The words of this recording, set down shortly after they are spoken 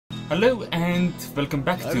Hello and welcome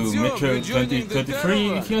back to Metro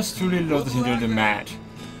 2033. If you truly love this enjoy the match.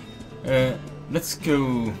 Let's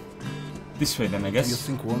go this way then, I guess. Do you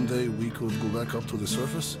think one day we could go back up to the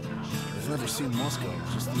surface? I've never seen Moscow,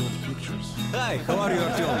 just the old pictures. Hi, how are you,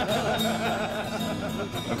 Artyom?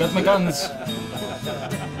 I've got my guns.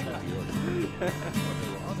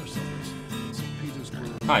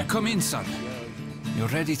 Hi. Come in, son. You're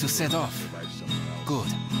ready to set off. Good.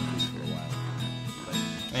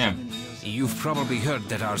 I am. You've probably heard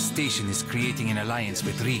that our station is creating an alliance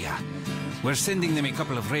with Riga. We're sending them a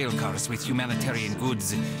couple of rail cars with humanitarian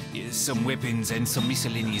goods, some weapons and some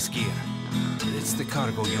miscellaneous gear. It's the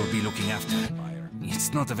cargo you'll be looking after.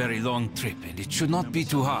 It's not a very long trip and it should not be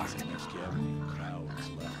too hard.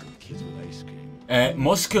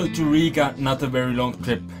 Moscow to Riga, not a very long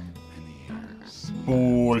trip.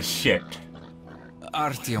 Bullshit.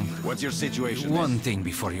 Artyom, what's your situation? One thing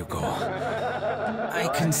before you go. I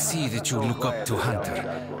can see that you look up to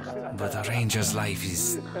Hunter, but a ranger's life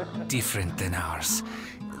is different than ours.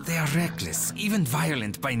 They are reckless, even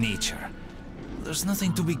violent by nature. There's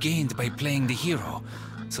nothing to be gained by playing the hero,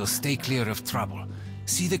 so stay clear of trouble.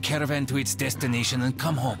 See the caravan to its destination and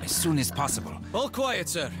come home as soon as possible. All quiet,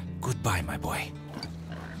 sir. Goodbye, my boy.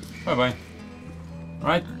 Bye-bye.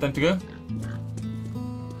 Alright, time to go.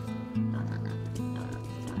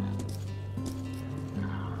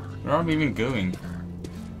 Where are we even going?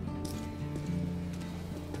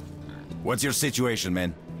 What's your situation,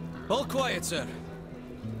 man? All quiet, sir.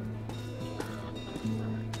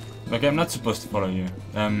 Okay, I'm not supposed to follow you.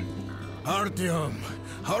 Artyom,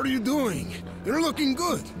 how are you doing? You're looking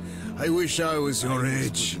good. I wish I was your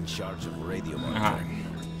age. In charge of radio monitoring.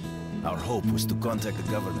 Our hope was to contact the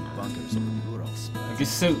government bunkers over the Urals. Okay,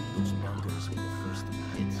 so... Those bunkers were the first to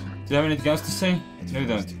be hit. Do you have anything else to say? No, you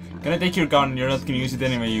don't. Can I take your gun? You're not gonna use it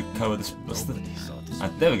anyway, you coward.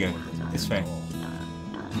 Ah, there we go. This way.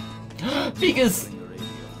 Because...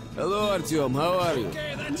 Hello, Artyom. How are you?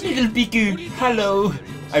 Little Piku, hello.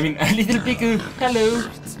 I mean, little Piku, hello.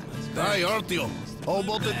 Hi, Artyom. How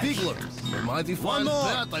about the piglet? A mighty fine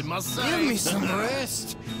pet, I must say. Give me some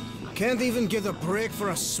rest. Can't even get a break for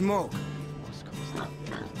a smoke.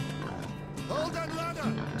 Hold that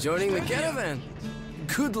ladder. Joining the caravan.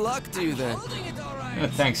 Good luck to you then.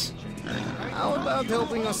 Thanks. How about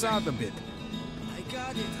helping us out a bit?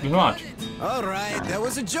 With what? All right, that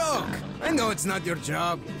was a joke. I know it's not your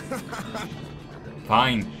job.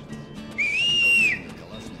 Fine.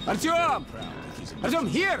 Artyom! Artyom,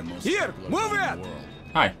 here! Move it!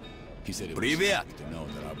 Hi. Привет!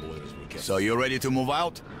 So you ready to move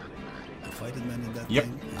out? Yep.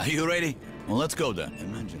 Are you ready? Well, let's go then.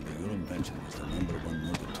 Imagine the Euro invention was the #1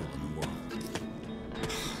 murder tool in the world.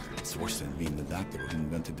 It's worse than being the doctor who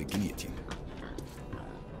invented the guillotine.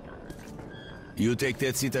 You take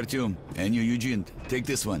that seat, Artyom, and you, Eugene, take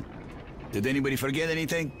this one. Did anybody forget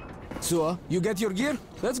anything? So, you get your gear?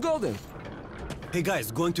 Let's go then. Hey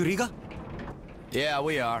guys, going to Riga? Yeah,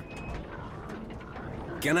 we are.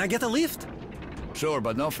 Can I get a lift? Sure,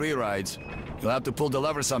 but no free rides. You'll have to pull the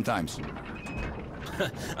lever sometimes.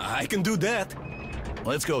 I can do that.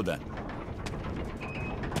 Let's go then.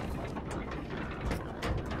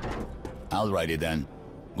 Alrighty then.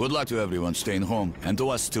 Good luck to everyone staying home, and to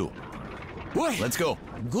us too. Boy, Let's go.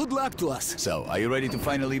 good luck to us. So, are you ready to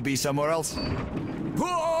finally be somewhere else?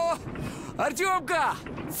 Oh, Artyomka!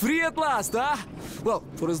 Free at last, huh? Well,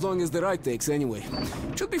 for as long as the ride takes anyway.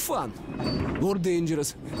 Should be fun. Or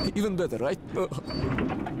dangerous. Even better, right?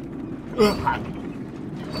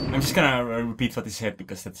 I'm just gonna repeat what he said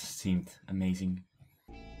because that seemed amazing.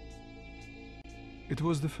 It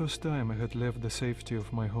was the first time I had left the safety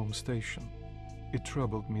of my home station. It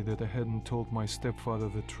troubled me that I hadn't told my stepfather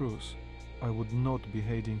the truth. I would not be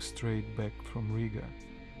heading straight back from Riga,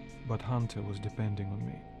 but Hunter was depending on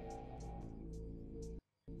me.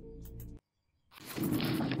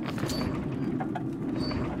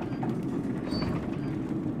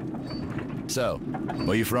 So,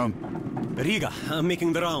 where you from? Riga, I'm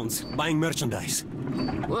making the rounds, buying merchandise.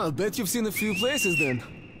 Well, I'll bet you've seen a few places then.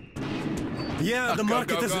 Yeah, the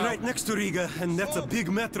market is right next to Riga, and that's a big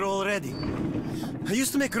metro already. I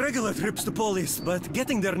used to make regular trips to Polis, but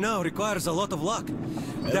getting there now requires a lot of luck.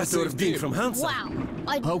 That's where being from Hansa. Wow,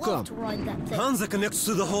 I'd How love come? to ride that thing. Hansa connects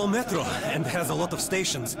to the whole metro and has a lot of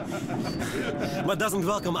stations, but doesn't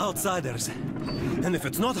welcome outsiders. And if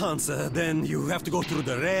it's not Hansa, then you have to go through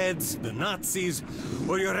the Reds, the Nazis,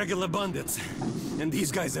 or your regular bandits. And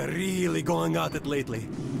these guys are really going at it lately.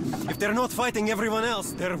 If they're not fighting everyone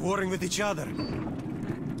else, they're warring with each other.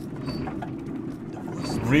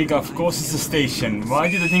 Riga, of course, is a station. Why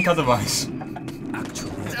did I think otherwise?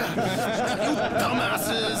 Actually,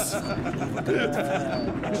 Dumbasses!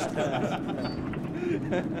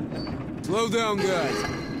 Slow down, guys.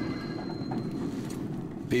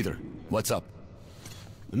 Peter, what's up?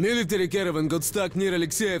 A military caravan got stuck near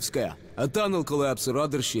Alexeyevskaya. A tunnel collapsed or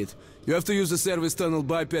other shit. You have to use the service tunnel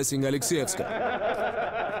bypassing Alexeyevskaya.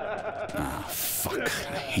 Ah, fuck.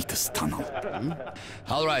 I hate this tunnel.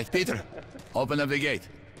 All right, Peter. Open up the gate.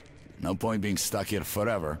 No point being stuck here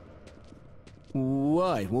forever.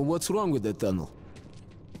 Why? Well, what's wrong with that tunnel?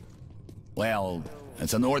 Well,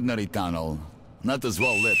 it's an ordinary tunnel. Not as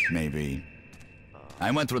well lit, maybe.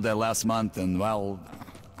 I went through there last month and, well,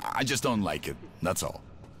 I just don't like it. That's all.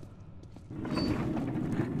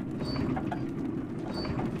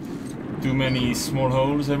 Too many small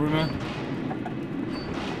holes everywhere.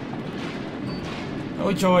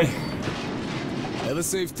 Oh joy. Have a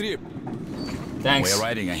safe trip. Thanks. We're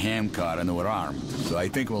riding a ham car and we're armed, so I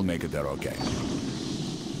think we'll make it there okay.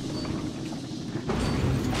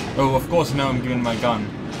 Oh, of course now I'm given my gun.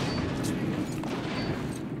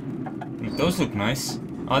 Those look nice.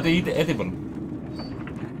 Are they edible?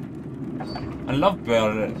 I love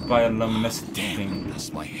bioluminescent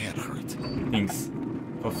Does my head hurt? things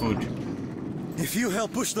for food. If you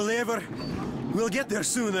help push the lever, we'll get there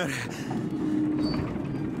sooner.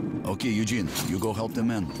 Okay, Eugene, you go help the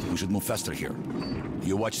men. We should move faster here.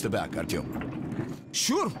 You watch the back, Artyom.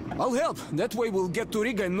 Sure, I'll help. That way we'll get to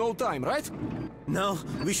Riga in no time, right? No,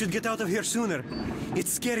 we should get out of here sooner.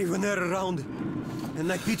 It's scary when they're around.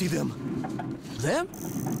 And I pity them. Them?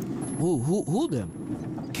 Who them?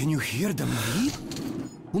 Can you hear them read?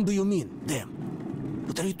 Whom do you mean, them?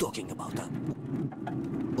 What are you talking about, huh?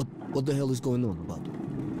 What the hell is going on about?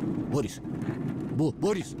 Boris?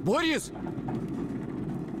 Boris!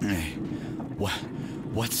 Hey,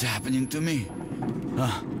 what's happening to me?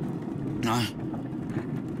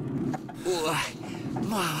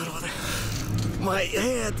 My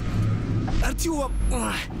head! Artyom!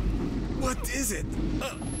 What is it?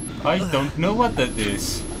 I don't know what that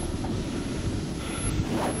is.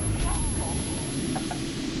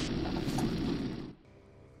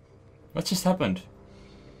 What just happened?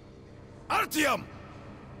 Artyom!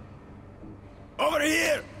 Over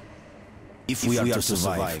here! If we are to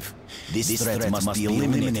survive, this threat must be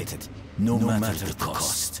eliminated, no matter the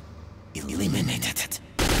cost. Eliminated it.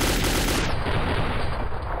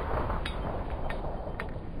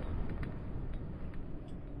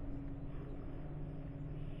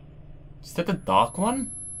 Is that the dark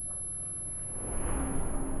one?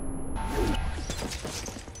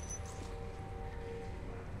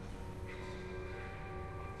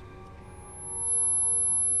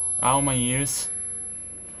 Ow, my ears.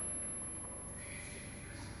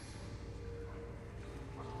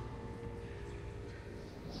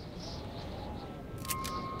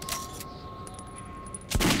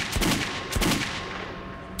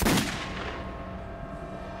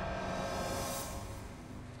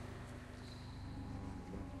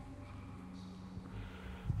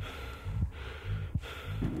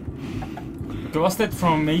 Was that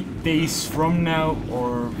from 8 days from now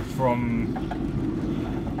or from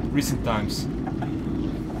recent times?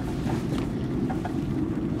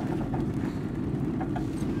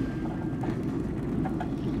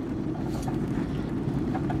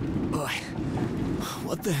 Boy,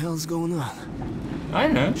 what the hell's going on? I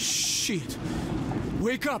know. Shit!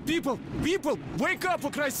 Wake up, people! People! Wake up, for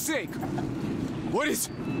Christ's sake! Boris!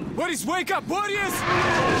 Boris, wake up! Boris!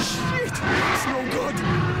 Shit! It's no good!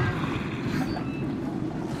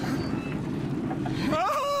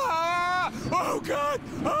 Oh God!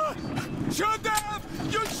 Shoot them!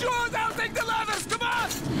 You shoot! I'll take the levers! Come on!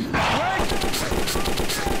 Wait!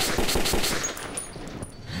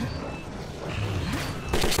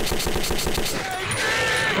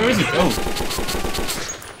 Where is it? Oh!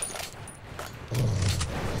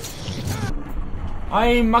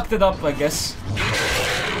 I mucked it up, I guess.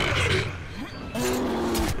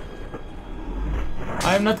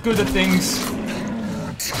 I'm not good at things.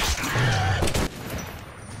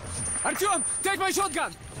 Artyom, take my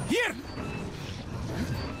shotgun! Here!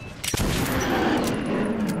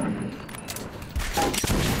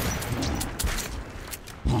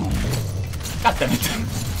 God damn it.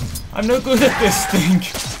 I'm no good at this thing.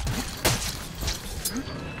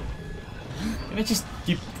 Can I just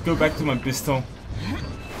go back to my pistol?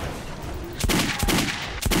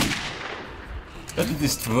 That at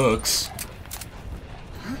least works.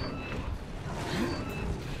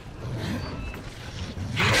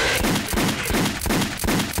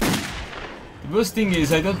 The worst thing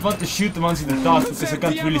is I don't want to shoot the ones in the dark because I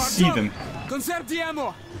can't really see them. Conserve the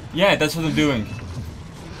ammo! Yeah, that's what I'm doing.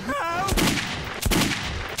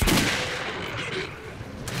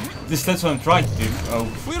 That's what I'm trying to do. Oh.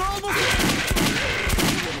 We're almost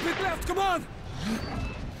a bit left, come on!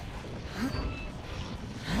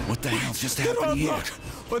 What the hell just happened here?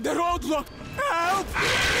 The roadblock! Help!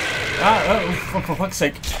 Oh, for fuck's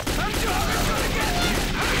sake.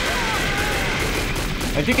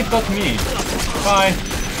 I think it got me. Bye.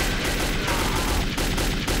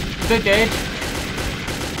 They're dead.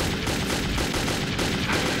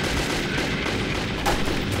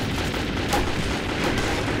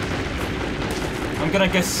 I'm gonna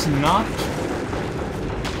guess not.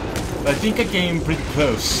 But I think I came pretty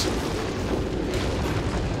close.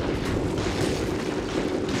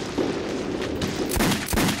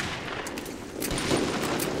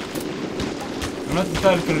 I'm not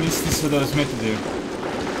entirely convinced this is what I was meant to do.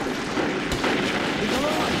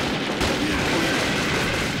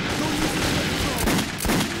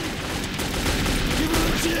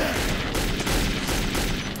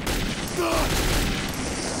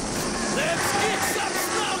 Let's get some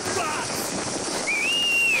Snout-Butts!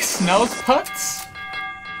 Snout-Butts?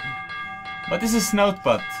 What is a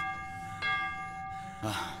Snout-Butt?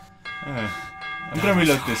 I'm gonna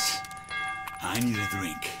reload this. I need a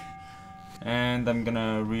drink. And I'm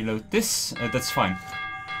gonna reload this. That's fine.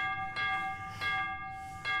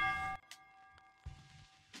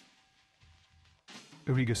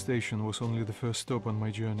 Riga station was only the first stop on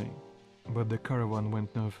my journey, but the caravan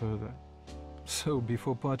went no further. So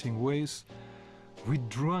before parting ways, we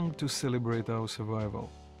drank to celebrate our survival.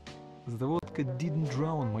 The vodka didn't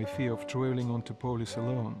drown my fear of traveling on to Polis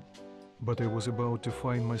alone, but I was about to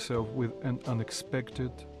find myself with an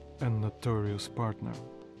unexpected and notorious partner.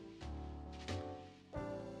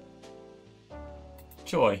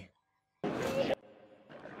 Joy.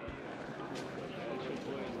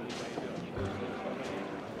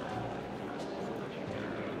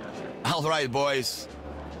 All right, boys.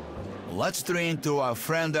 Let's drink to our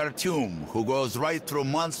friend Artyom, who goes right through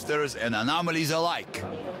monsters and anomalies alike.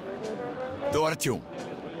 To Artyom.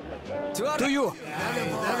 To you!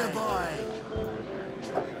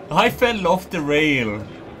 I fell off the rail.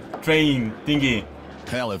 Train thingy.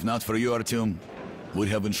 Hell, if not for you, Artyom, we'd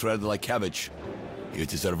have been shredded like cabbage. You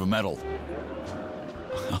deserve a medal.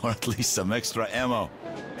 Or at least some extra ammo.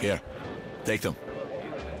 Here, take them.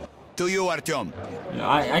 To you, Artyom.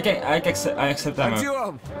 I accept ammo.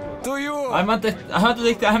 Artyom! To you! I want to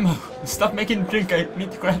take the ammo. Stop making drink. I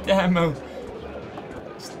need to grab the ammo.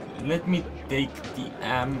 Let me take the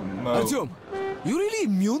ammo. Artyom, you really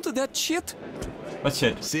immune to that shit? What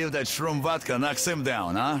shit? See if that shroom vodka knocks him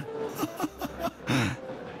down, huh?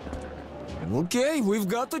 Okay, we've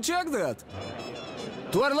got to check that.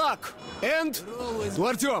 To our luck! And to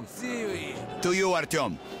Artyom! To you,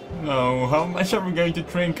 Artyom. No, how much are we going to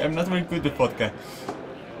drink? I'm not very good at vodka.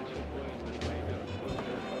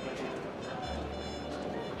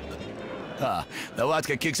 Ah, the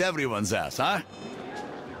vodka kicks everyone's ass, huh?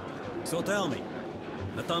 So tell me,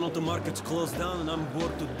 the tunnel to market's closed down and I'm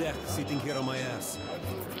bored to death sitting here on my ass.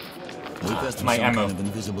 We passed through my some ammo. kind of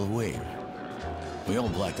invisible wave. We all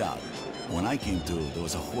blacked out. When I came to, there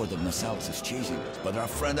was a horde of Nasauses chasing us, but our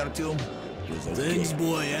friend Artyom was okay. Thanks,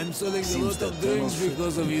 boy. I'm selling Seems a lot that of drinks tunnel-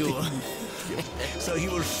 because of you. So he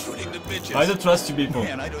was shooting the bitches. I don't trust you people.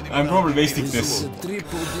 Man, I don't even I'm know probably how to wasting make This this. is a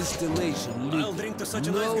triple distillation I'll liquor. drink to such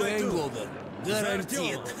a No nice guy too. hangover.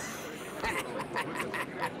 Guaranteed.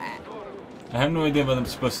 I have no idea what I'm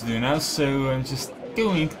supposed to do now, so I'm just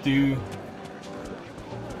going to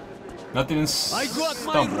not even I got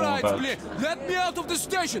my stumble rights, about. Blake! Let me out of the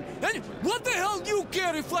station! And what the hell do you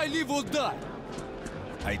care if I live or die?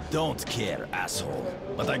 I don't care, asshole.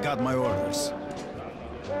 But I got my orders.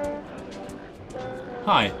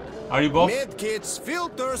 Hi, are you Bob? Medkits,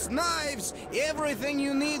 filters, knives, everything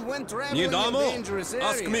you need when traveling Need in ammo? dangerous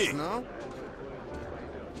areas, Ask me. no?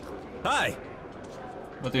 Hi!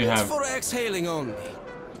 What do you It's have? for exhaling only.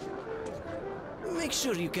 Make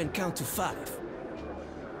sure you can count to 5.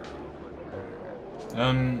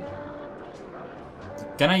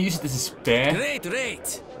 Can I use it as a spare? Great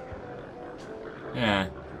rate! Yeah,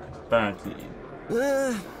 apparently.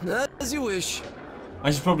 As you wish.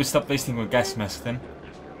 I should probably stop wasting my gas mask then.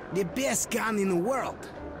 The best gun in the world.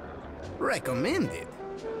 Recommended.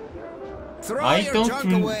 Throw I your don't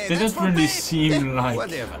junk away. they That's don't really forbid. seem like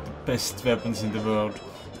Whatever. the best weapons in the world.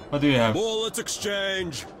 What do you have? Bullets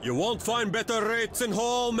exchange! You won't find better rates in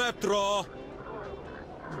whole metro!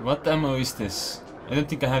 What ammo is this? I don't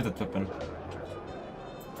think I have that weapon.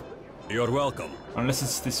 You're welcome. Unless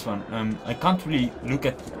it's this one. I can't really look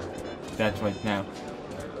at that right now.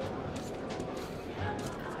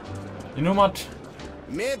 You know what?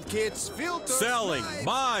 Medkits, filters, Selling, knives,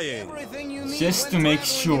 buying. everything you need Just when to make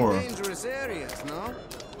traveling in sure. dangerous areas, no?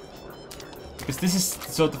 Because this is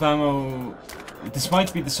the sort of ammo... This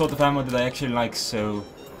might be the sort of ammo that I actually like, so...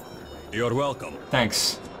 You're welcome.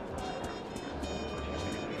 Thanks.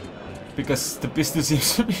 Because the pistol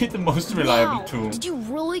seems to be the most reliable tool. Did you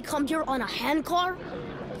really come here on a handcar?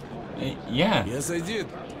 Yeah. Yes, I did.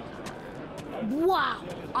 Wow,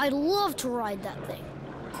 I'd love to ride that thing.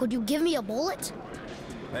 Could you give me a bullet?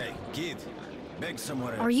 Hey, kid, beg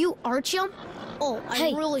somewhere. Are you Artyom? Oh,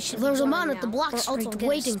 hey, I really should. There's a man at the Black Street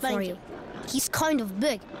waiting for you. He's kind of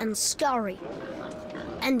big and scary.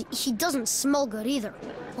 And he doesn't smell good either.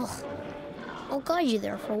 Ugh. I'll guide you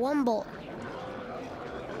there for one bullet.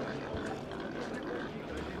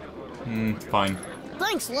 Fine.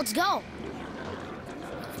 Thanks, let's go.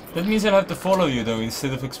 That means I'll have to follow you though,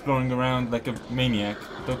 instead of exploring around like a maniac.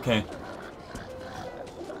 But okay.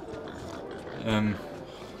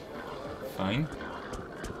 Fine.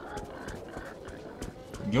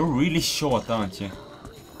 You're really short, aren't you?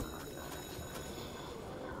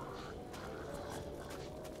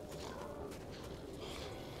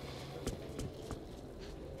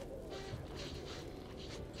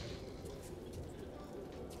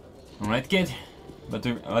 Alright, kid. What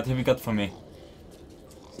have you got for me?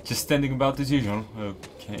 Just standing about as usual.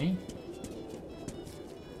 Okay.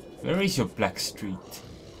 Where is your Black Street?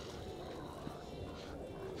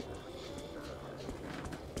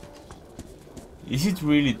 Is it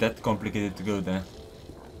really that complicated to go there?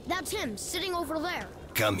 That's him, sitting over there.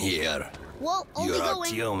 Come here. Well, only You're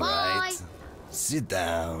going. Artyom, Bye. right? Sit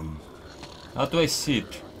down. How do I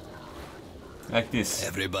sit? Like this.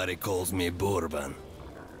 Everybody calls me Bourbon.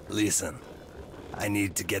 Listen, I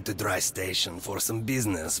need to get to Dry Station for some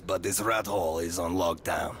business, but this rat hole is on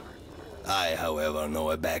lockdown. I, however,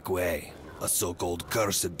 know a back way. A so-called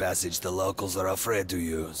cursed passage the locals are afraid to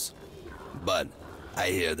use. But I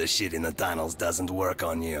hear the shit in the tunnels doesn't work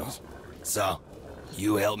on you. So,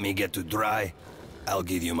 you help me get to Dry, I'll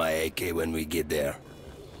give you my AK when we get there.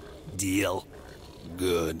 Deal?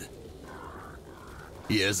 Good.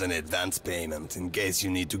 Here's an advance payment in case you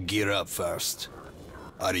need to gear up first.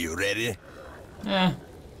 Are you ready? Yeah,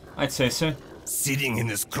 I'd say so. Sitting in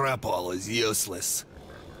this crap hole is useless.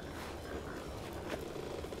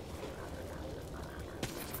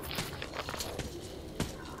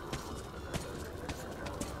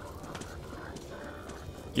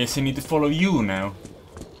 Guess I need to follow you now.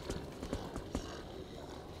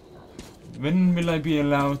 When will I be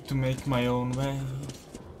allowed to make my own way?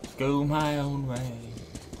 Go my own way.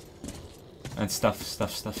 And stuff.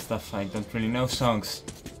 I don't really know songs.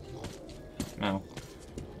 No.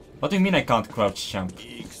 What do you mean I can't crouch jump?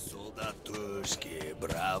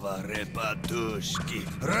 Браво, репатушки.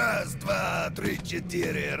 Раз, два, три,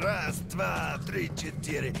 четыре. Раз, два, три,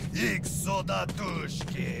 четыре.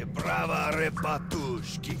 Иксодатушки. Браво,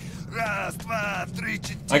 репатушки. Раз, два, три,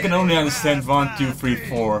 четыре. I can only understand 1, 2, 3,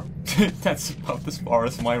 4. That's about as far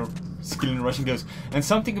as my skill in Russian goes. And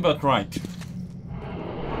something about right.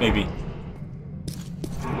 Maybe.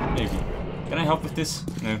 Maybe. Can I help with this?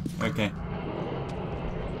 No. Okay.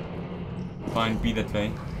 Fine, be that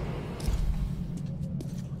way.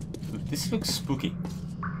 This looks spooky.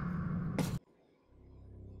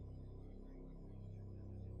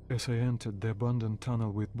 As I entered the abandoned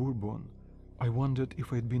tunnel with Bourbon, I wondered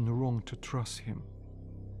if I'd been wrong to trust him.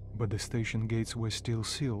 But the station gates were still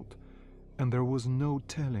sealed, and there was no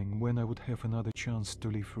telling when I would have another chance to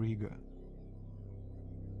leave Riga.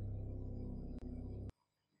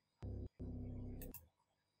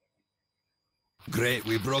 Great,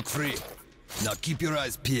 we broke free. Now keep your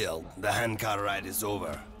eyes peeled. The handcar ride is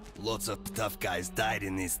over. Lots of tough guys died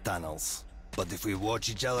in these tunnels. But if we watch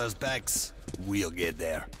each other's backs, we'll get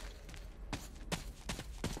there.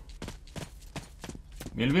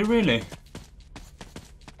 Will we really?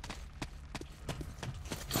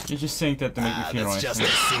 You're just saying that to make me feel right. That's just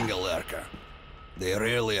a single lurker. They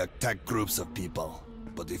rarely attack groups of people.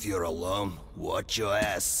 But if you're alone, watch your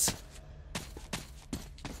ass.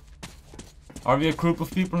 Are we a group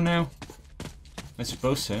of people now? I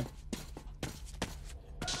suppose so.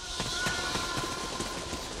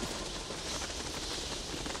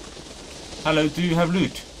 Hello, do you have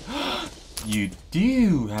loot? You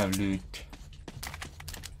do have loot.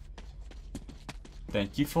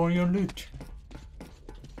 Thank you for your loot.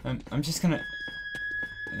 I'm just gonna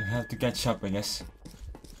have to catch up, I guess.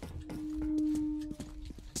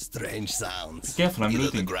 Strange sounds. Be careful, I'm Either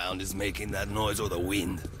looting. the ground is making that noise or the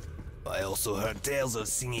wind. I also heard tales of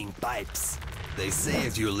singing pipes. They say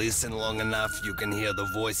if you listen long enough, you can hear the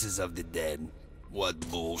voices of the dead. What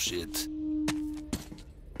bullshit.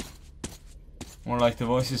 More like the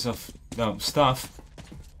voices of, well, stuff.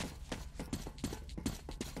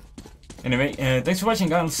 Anyway, thanks for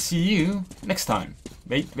watching. I'll see you next time.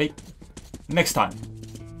 Wait. Next time.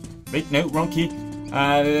 Wait, no, wrong key.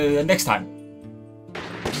 Next time.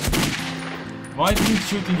 Why didn't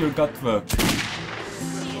shooting your gut work?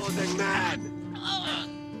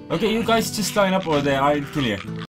 Okay, you guys just line up over there. I'll kill you.